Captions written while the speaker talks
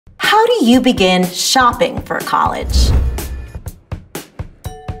how do you begin shopping for college?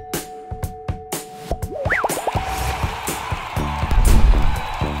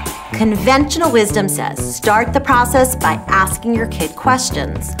 Conventional wisdom says start the process by asking your kid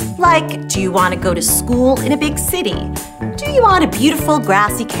questions. Like, do you want to go to school in a big city? Do you want a beautiful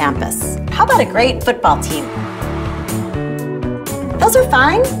grassy campus? How about a great football team? Those are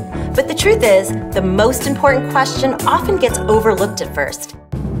fine, but the truth is, the most important question often gets overlooked at first.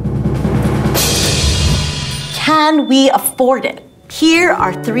 Can we afford it? Here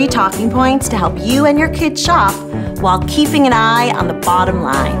are 3 talking points to help you and your kid shop while keeping an eye on the bottom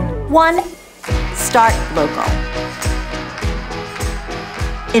line. 1, start local.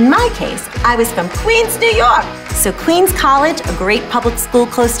 In my case, I was from Queens, New York. So Queens College, a great public school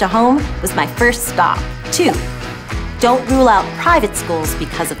close to home, was my first stop. 2, don't rule out private schools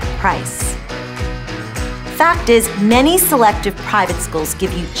because of the price. Fact is, many selective private schools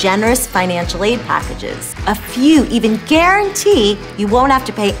give you generous financial aid packages. A few even guarantee you won't have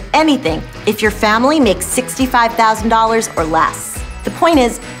to pay anything if your family makes $65,000 or less. The point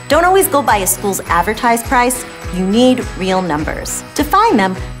is, don't always go by a school's advertised price. You need real numbers. To find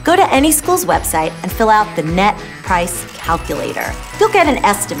them, go to any school's website and fill out the net price calculator. You'll get an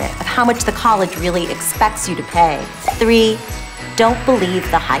estimate of how much the college really expects you to pay. 3, don't believe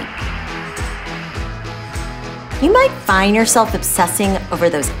the hype. You might find yourself obsessing over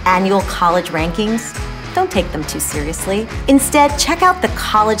those annual college rankings. Don't take them too seriously. Instead, check out the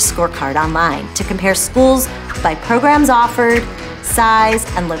college scorecard online to compare schools by programs offered, size,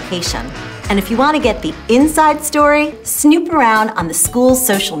 and location. And if you want to get the inside story, snoop around on the school's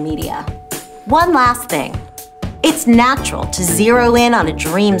social media. One last thing. It's natural to zero in on a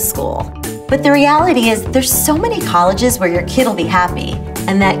dream school. But the reality is there's so many colleges where your kid will be happy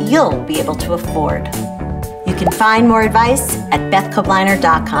and that you'll be able to afford. You can find more advice at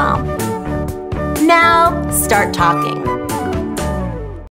bethkobliner.com. Now, start talking.